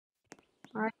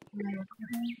Alright.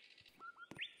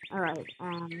 Alright,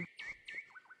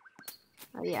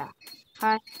 yeah.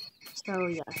 Hi. So,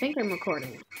 yeah, I think I'm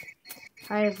recording.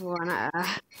 Hi, everyone.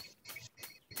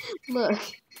 Look.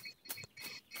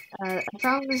 I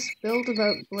found this build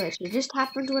about glitch. It just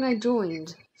happened when I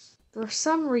joined. For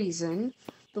some reason,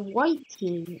 the white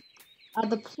team,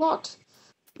 the plot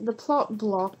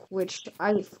block, which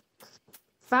I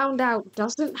found out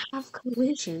doesn't have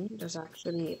collision. There's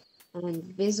actually an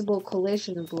invisible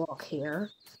collision block here.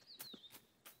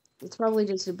 It's probably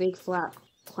just a big flat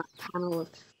panel of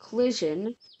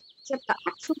collision, except the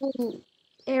actual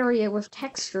area with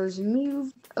textures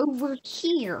moved over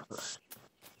here.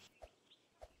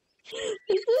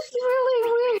 This is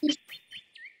really weird.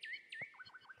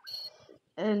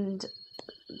 And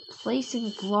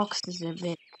placing blocks is a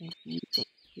bit confusing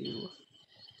too.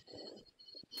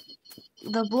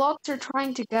 The blocks are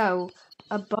trying to go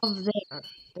above there.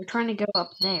 They're trying to go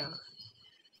up there.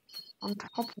 On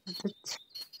top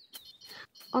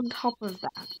of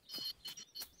that.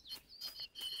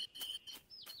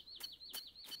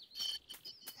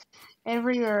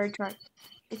 Everywhere I try.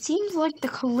 It seems like the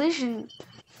collision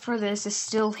for this is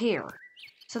still here.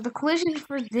 So the collision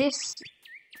for this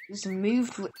is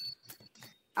moved with...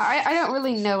 I don't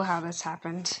really know how this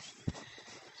happened.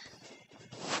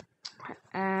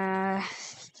 The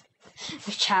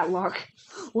chat log.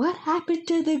 What happened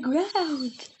to the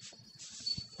ground?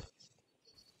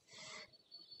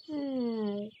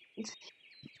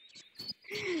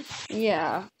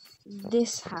 Yeah,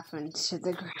 this happened to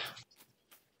the ground.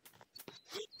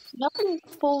 Nothing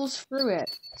falls through it.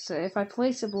 So if I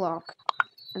place a block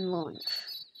and launch.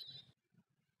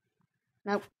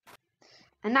 Nope.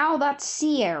 And now that's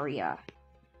C area.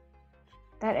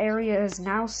 That area is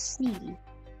now C.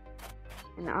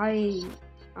 And I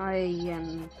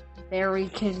am very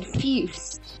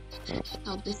confused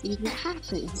how this even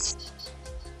happens.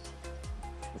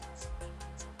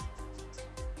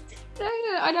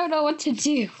 I don't know what to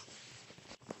do.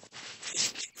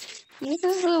 This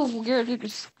is the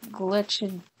weirdest glitch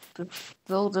in the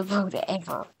build-a-boat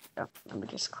ever. Oh, let me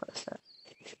just close that.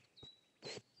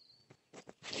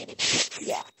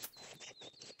 Yeah.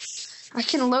 I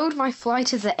can load my fly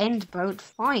to the end boat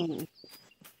fine.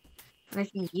 And I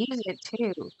can use it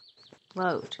too.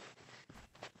 Load.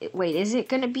 Wait, is it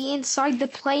gonna be inside the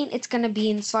plane? It's gonna be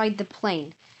inside the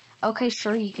plane. Okay,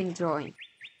 sure, you can join.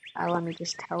 Let me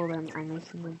just tell them I'm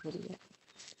making a video.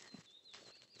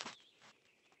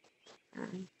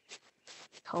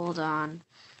 Hold on.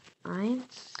 I'm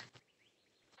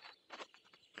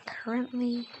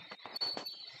currently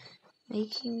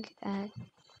making a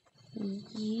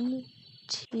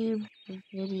YouTube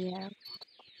video.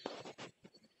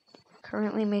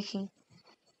 Currently making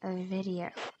a video.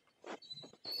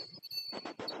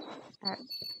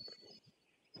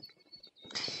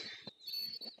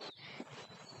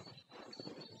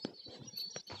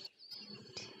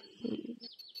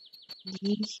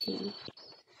 YouTube.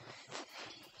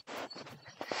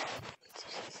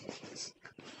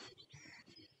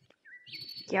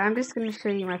 Yeah, I'm just gonna show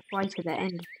you my fly to the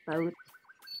end boat.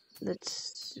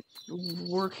 That's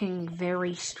working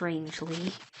very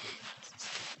strangely.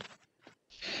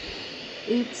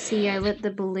 Oopsie, I lit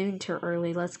the balloon too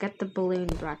early. Let's get the balloon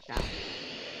back down.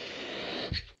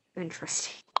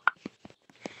 Interesting.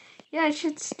 Yeah, it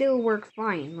should still work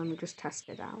fine. Let me just test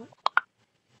it out.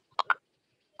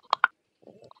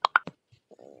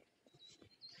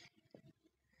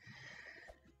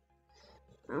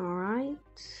 Alright.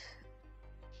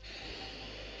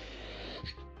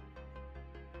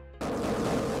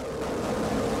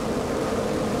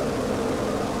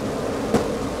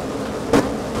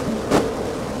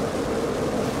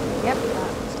 Yep,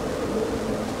 that's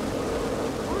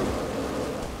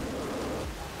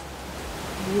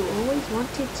you always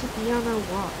wanted to be on our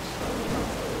watch.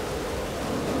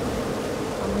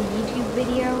 On the YouTube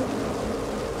video.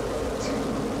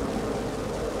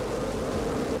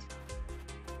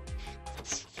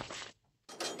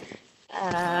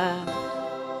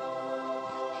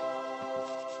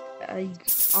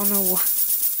 On a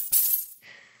watch.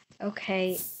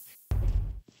 Okay.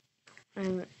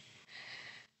 I'm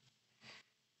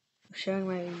showing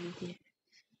my video.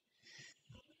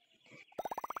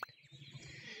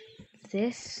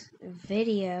 This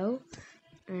video,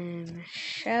 I'm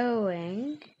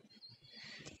showing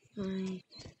my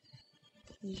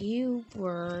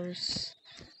viewers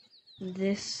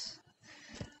this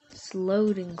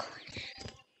loading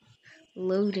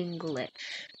glitch.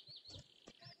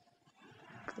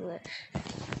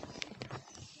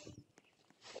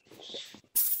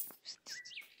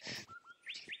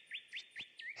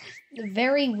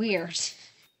 Very weird.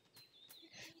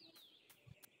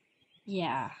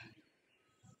 Yeah.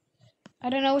 I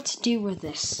don't know what to do with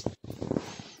this.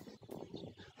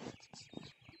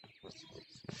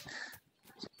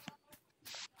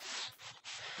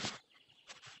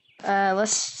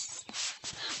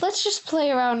 Let's just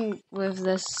play around with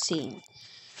this scene.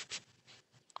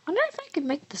 I wonder if I could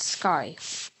make the sky.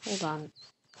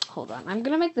 Hold on. I'm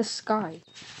gonna make the sky.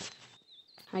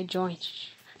 I joined.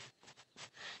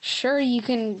 Sure, you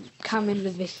can come in the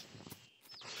video.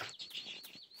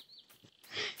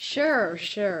 Sure.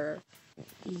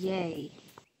 Yay.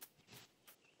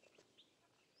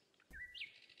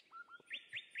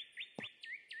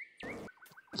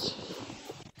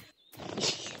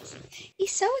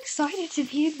 He's so excited to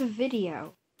be in the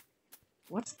video.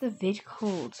 What's the vid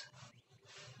called?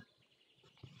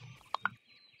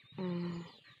 I don't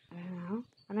know.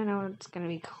 I don't know what it's gonna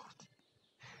be called.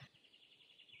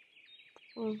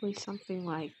 Probably something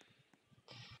like,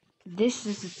 this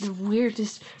is the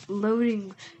weirdest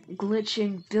loading glitch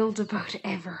in Build-A-Boat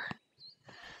ever.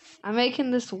 I'm making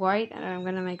this white, and I'm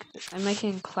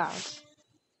making clouds.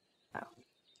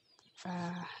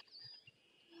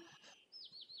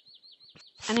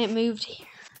 And it moved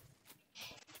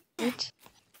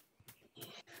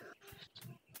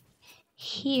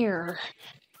here.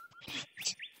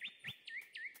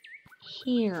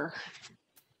 Here.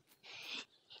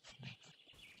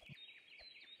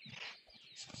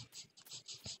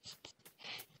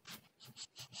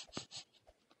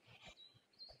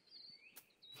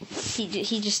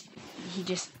 He just.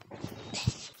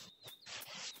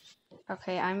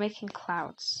 Okay, I'm making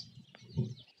clouds.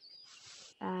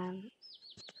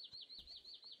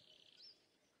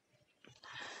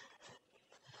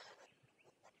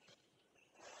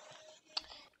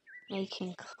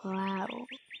 Making clouds.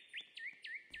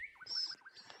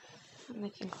 I'm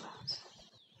making clouds.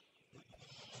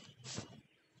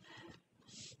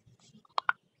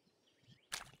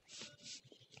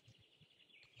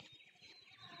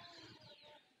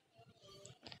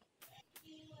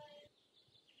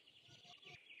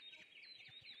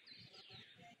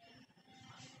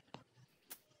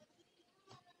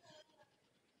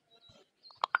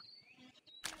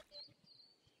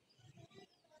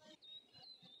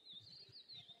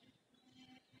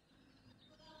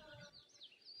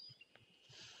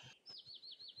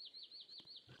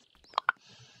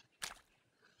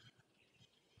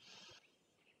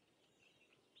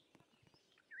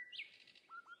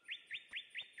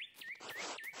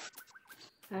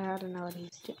 I don't know what he's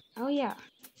doing. Oh yeah.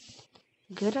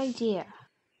 Good idea.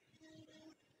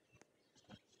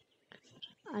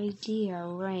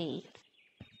 Rain.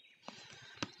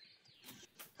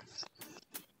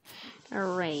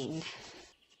 Rain.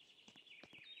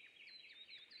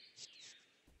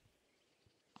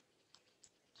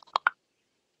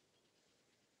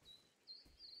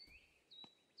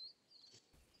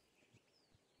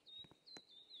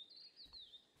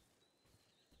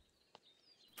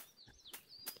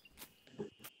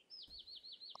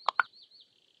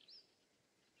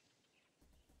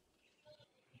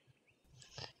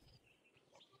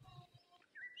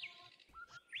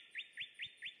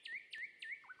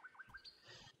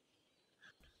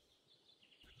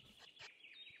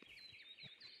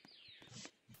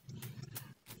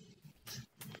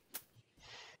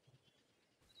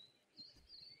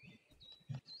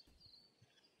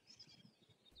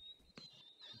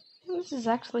 This is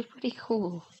actually pretty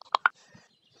cool.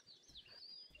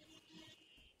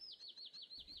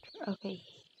 Okay.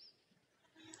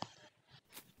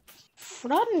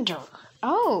 Thunder.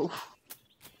 Oh.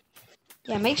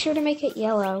 Yeah, make sure to make it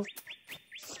yellow.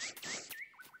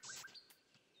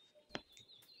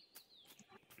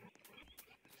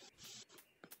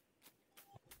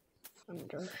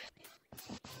 Thunder.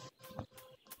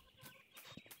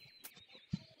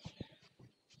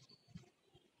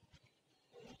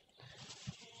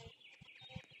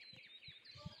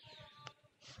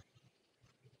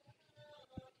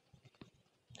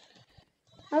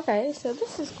 Okay, so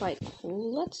this is quite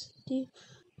cool.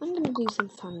 I'm gonna do some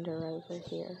thunder over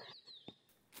here.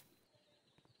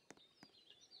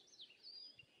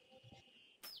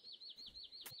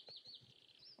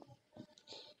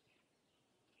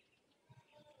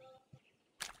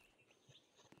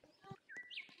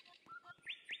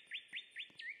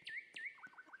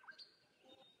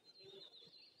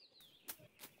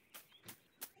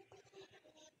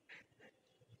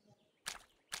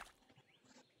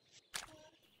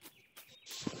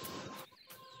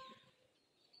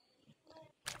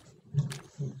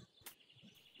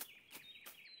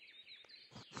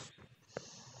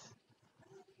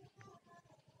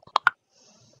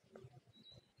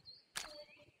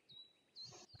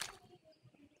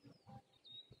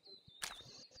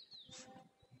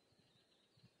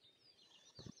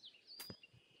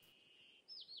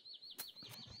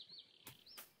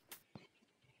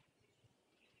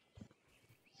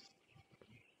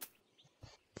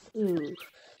 Ooh.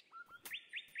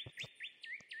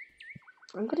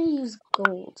 I'm gonna use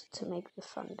gold to make the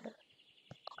thunder.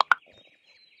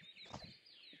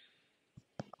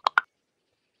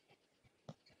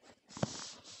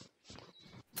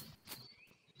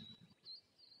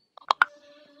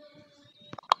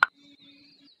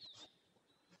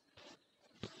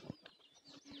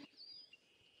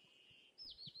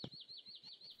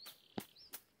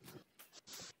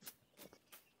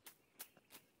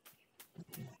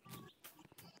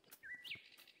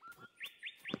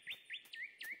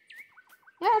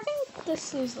 Yeah, I think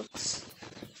looks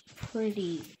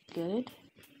pretty good.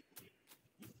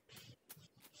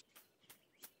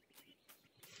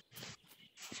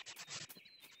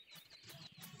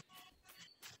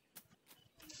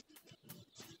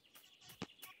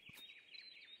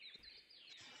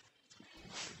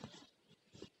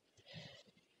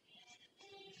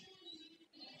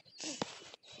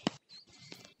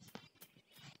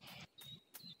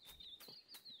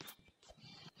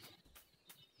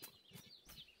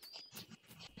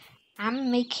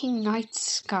 I'm making night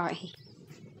sky.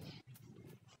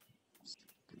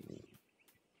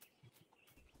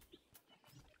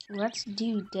 Let's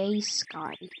do day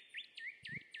sky.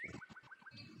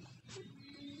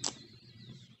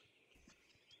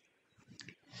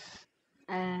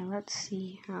 Let's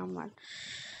see how much.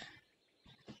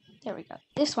 There we go.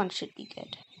 This one should be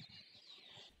good.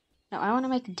 No, I want to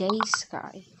make day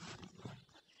sky.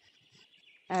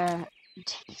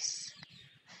 Days.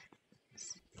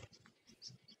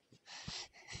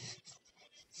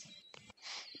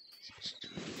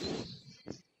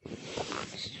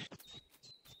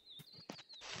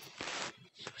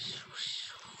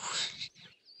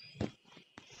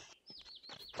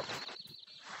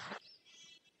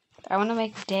 I want to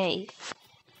make day.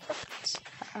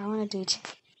 I want to do.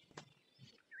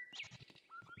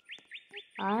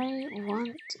 I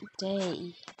want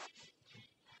day.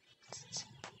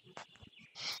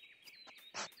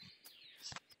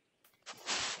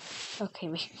 Okay,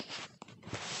 wait.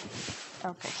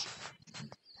 Okay.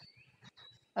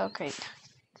 Okay.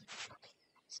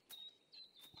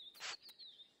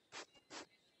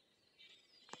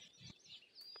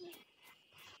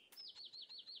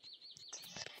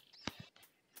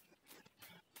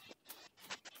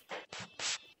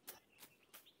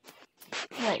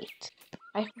 Wait.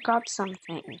 I forgot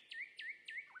something.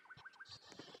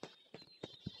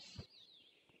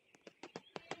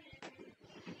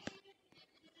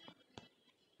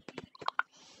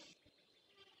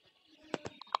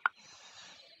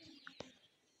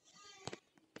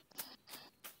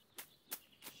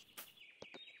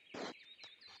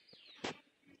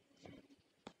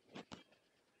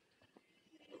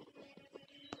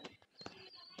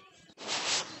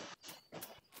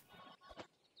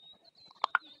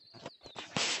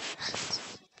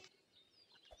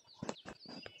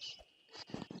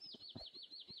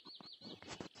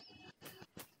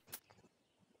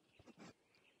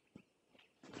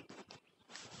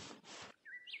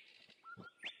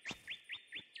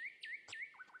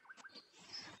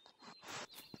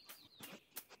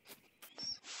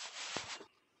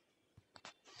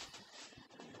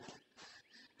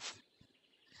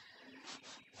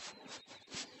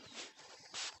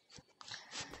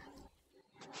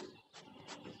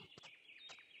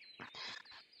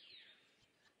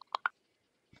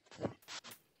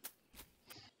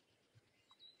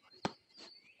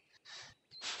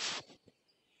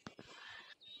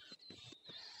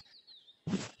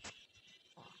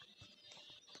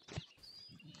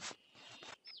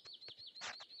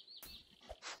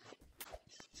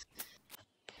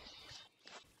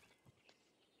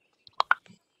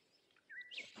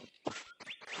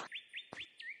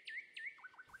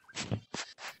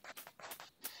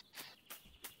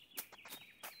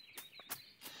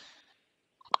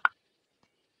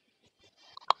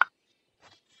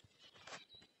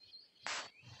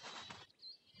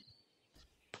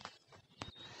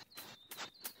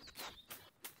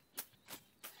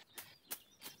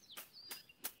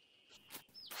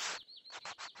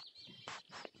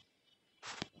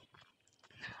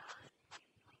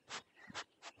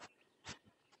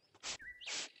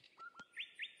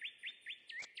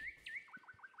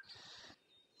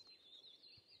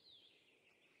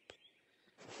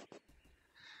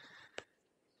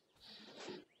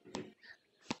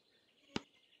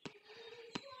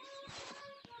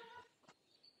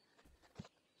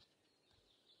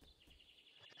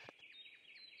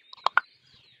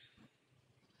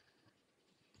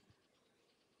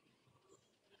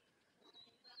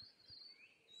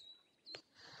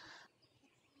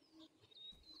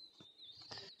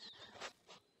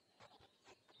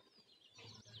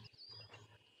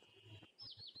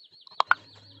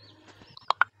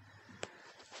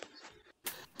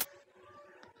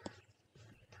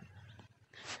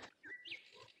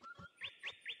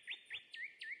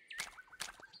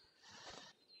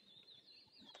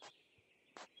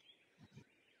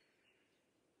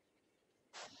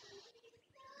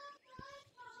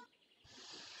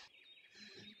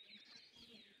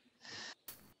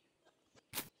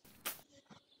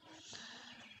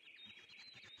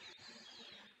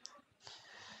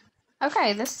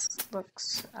 Okay, this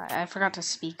looks... I forgot to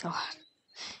speak a lot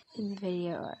in the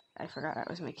video. I forgot I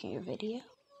was making a video.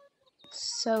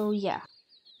 So, yeah.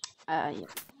 Yeah.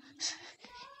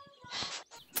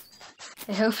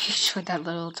 I hope you enjoyed that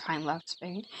little time-lapse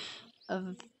thing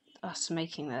of us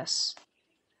making this.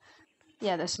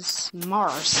 Yeah, this is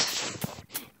Mars.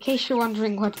 In case you're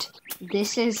wondering what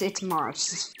this is, it's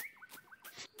Mars.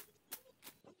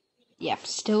 Yep,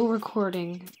 still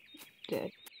recording.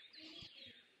 Good.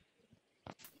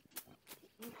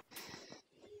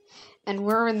 And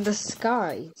we're in the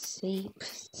sky, see?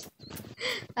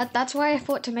 That's why I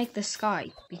thought to make the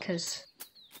sky, because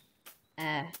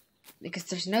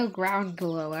there's no ground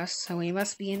below us, so we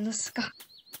must be in the sky.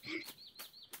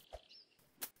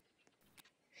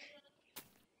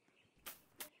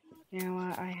 You know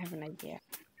what? I have an idea.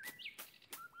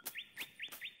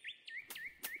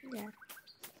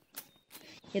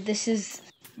 Yeah, this is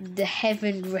the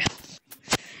heaven realm.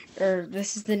 Or,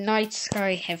 this is the night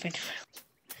sky heaven realm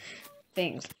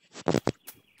thing.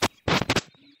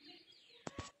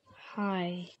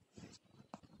 Hi.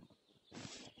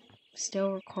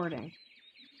 Still recording.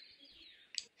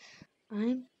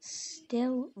 I'm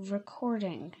still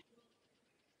recording.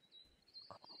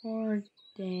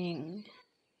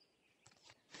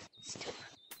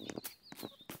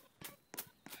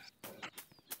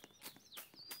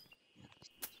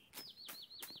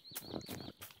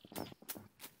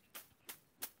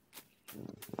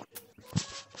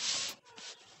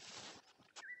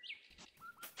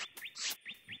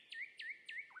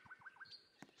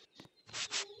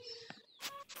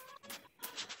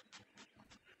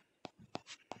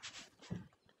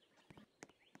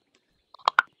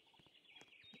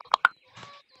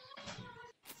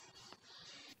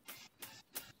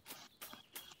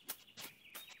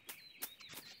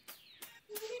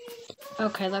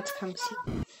 Okay, let's come see.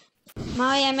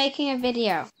 Molly, I'm making a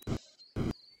video.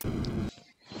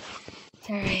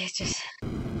 Sorry, it's just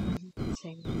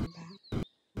saying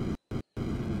that.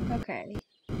 Okay.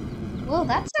 Well,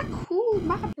 that's a cool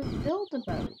map of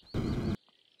Build-A-Boat.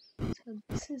 So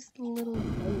this is the little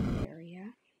boat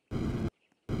area.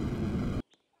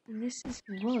 And this is,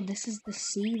 whoa, this is the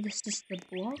sea, this is the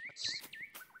blocks.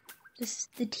 This is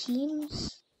the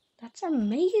teams. That's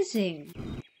amazing.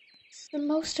 It's the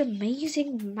most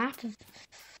amazing map of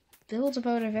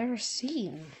Build-A-Boat I've ever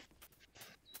seen.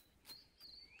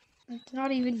 It's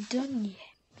not even done yet.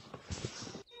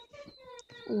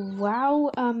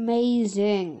 Wow,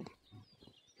 amazing.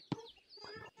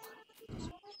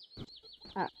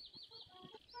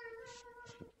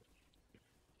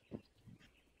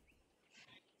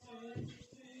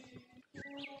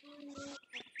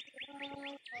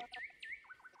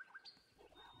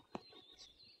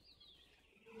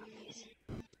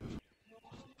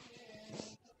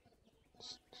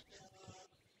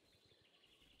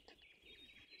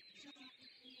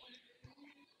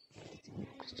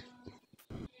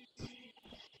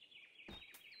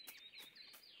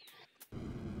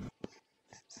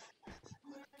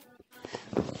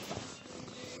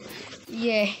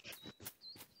 Yeah.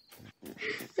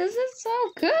 This is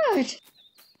so good.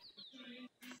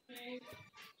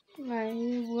 Right.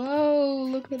 Whoa,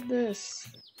 look at this.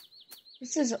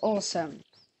 This is awesome.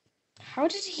 How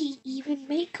did he even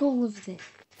make all of this?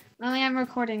 Well, I'm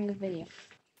recording the video.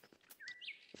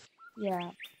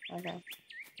 Yeah, okay.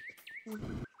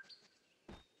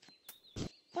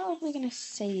 Probably gonna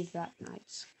save that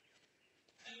night.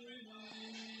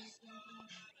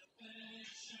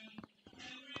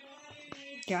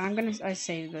 Yeah, I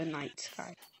save the night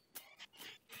sky.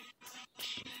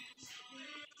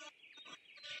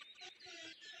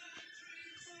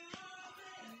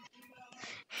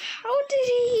 How did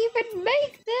he even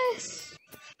make this?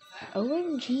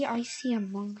 OMG, I see a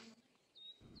monk.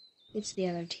 It's the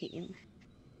other team.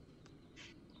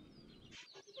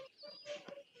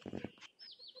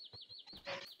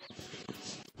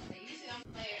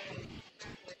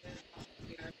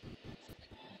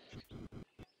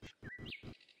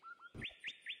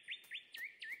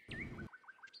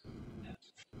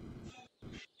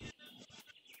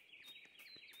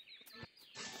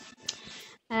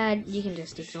 You can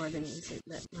just ignore the music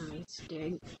that Mommy's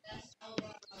doing.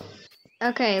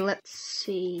 Okay, let's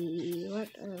see. What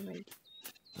are we?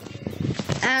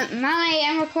 Mommy,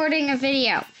 I'm recording a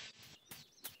video.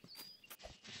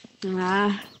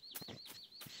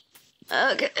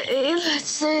 Okay, let's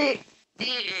see.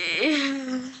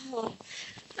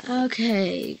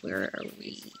 Okay, where are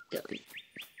we going?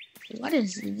 What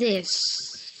is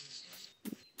this?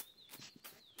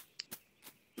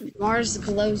 Mars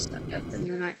glows up in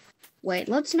the night. Wait,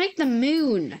 let's make the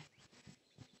moon.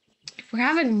 If we're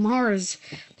having Mars,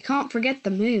 Can't forget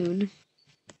the moon.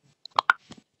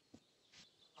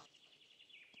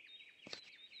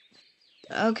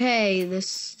 Okay,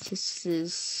 this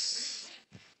is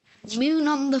moon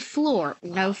on the floor.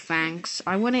 No thanks.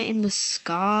 I want it in the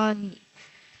sky,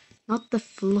 not the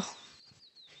floor.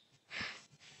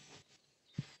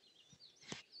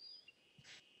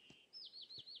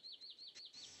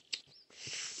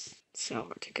 So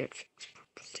hard to get fixed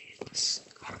properly in the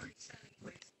sky.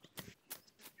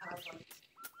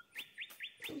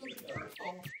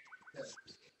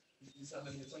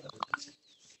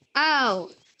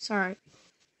 Oh, sorry.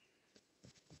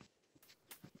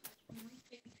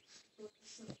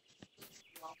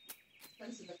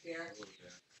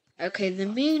 Okay, the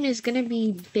moon is gonna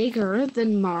be bigger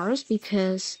than Mars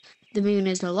because the moon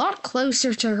is a lot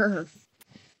closer to Earth.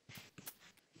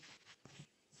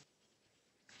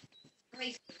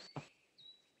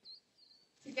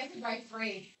 To get the right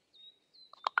frame.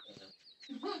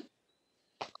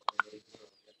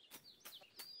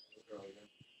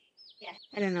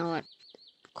 I don't know what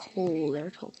coal they're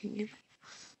talking about.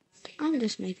 I'm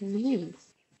just making the moon.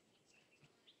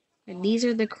 And these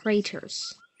are the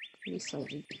craters. They're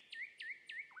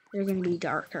gonna be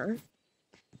darker.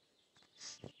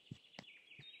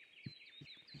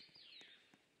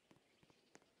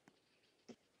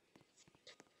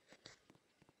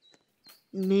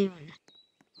 Moon.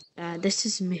 This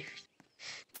is moon.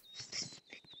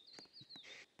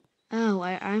 Oh,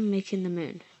 I'm making the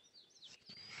moon.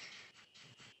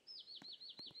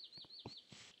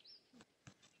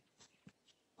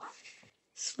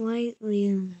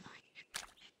 Slightly.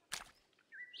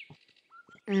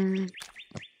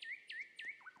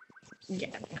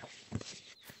 Yeah.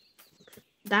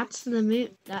 That's the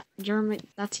moon.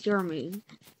 That's your moon.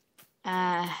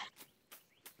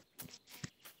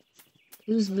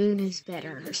 Whose moon is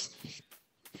better?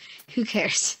 Who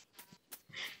cares?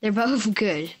 They're both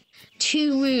good.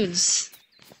 2 moons.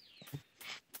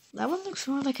 That one looks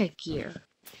more like a gear.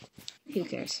 Who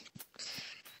cares?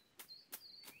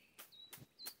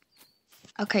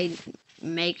 Okay,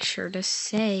 make sure to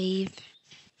save.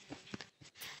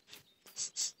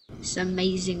 This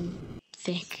amazing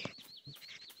thing.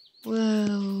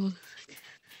 Whoa.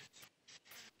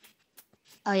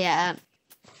 Oh yeah.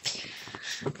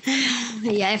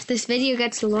 Yeah, if this video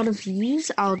gets a lot of views,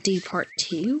 I'll do part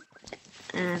 2.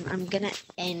 I'm gonna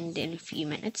end in a few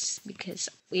minutes because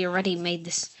we already made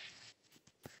this.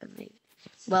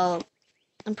 Well,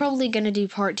 I'm probably gonna do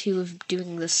part 2 of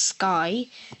doing the sky,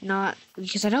 not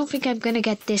because I don't think I'm gonna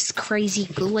get this crazy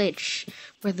glitch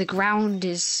where the ground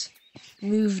is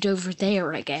moved over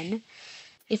there again.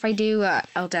 If I do,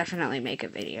 I'll definitely make a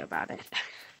video about it.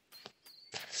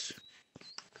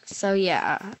 So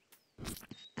yeah.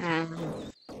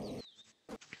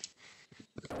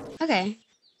 Okay.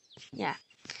 Yeah.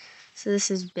 So this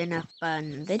has been a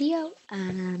fun video.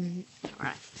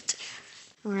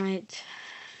 Alright.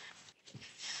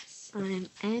 I'm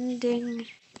ending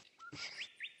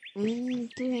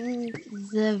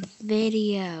the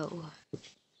video.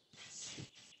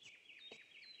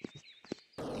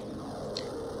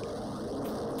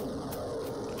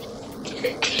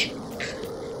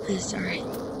 Sorry.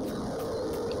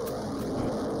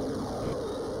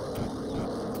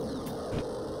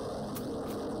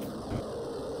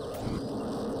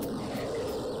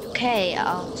 Okay,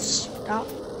 I'll stop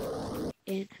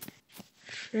in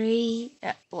 3.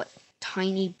 What?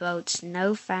 Tiny boats.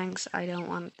 No thanks, I don't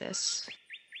want this.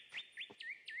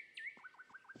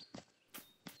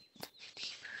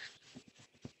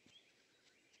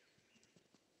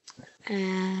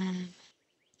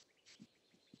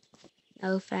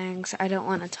 No thanks, I don't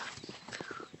want to talk.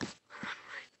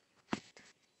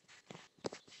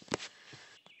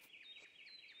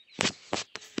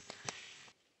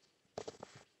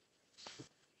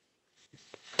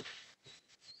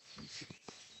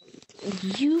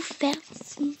 You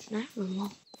fancy that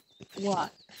wrong.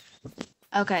 What?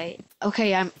 Okay,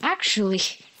 I'm actually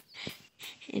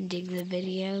ending the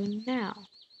video now.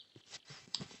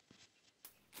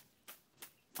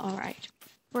 Alright.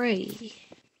 3,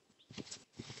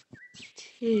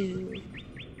 2,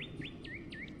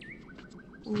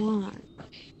 1.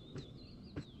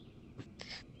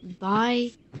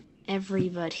 Bye,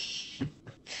 everybody.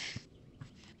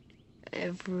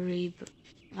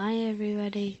 Bye,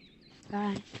 everybody.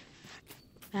 Bye.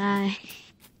 Bye.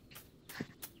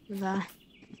 Bye.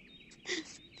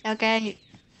 Okay.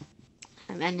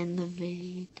 I'm ending the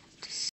video.